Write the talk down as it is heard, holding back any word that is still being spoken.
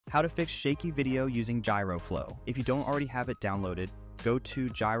How to fix shaky video using Gyroflow. If you don't already have it downloaded, go to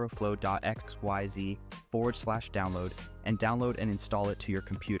gyroflow.xyz/download and download and install it to your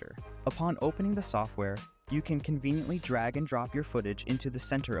computer. Upon opening the software, you can conveniently drag and drop your footage into the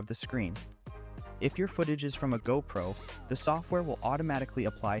center of the screen. If your footage is from a GoPro, the software will automatically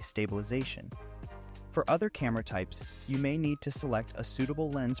apply stabilization. For other camera types, you may need to select a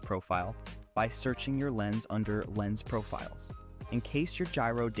suitable lens profile by searching your lens under Lens Profiles. In case your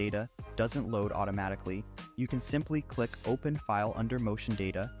gyro data doesn't load automatically, you can simply click Open File under Motion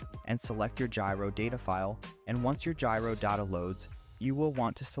Data and select your gyro data file, and once your gyro data loads, you will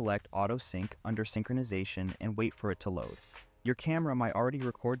want to select Auto Sync under Synchronization and wait for it to load. Your camera might already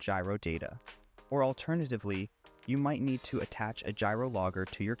record gyro data, or alternatively, you might need to attach a gyro logger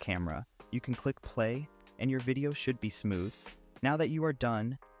to your camera. You can click Play and your video should be smooth. Now that you are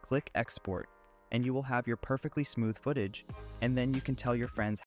done, click Export and you will have your perfectly smooth footage, and then you can tell your friends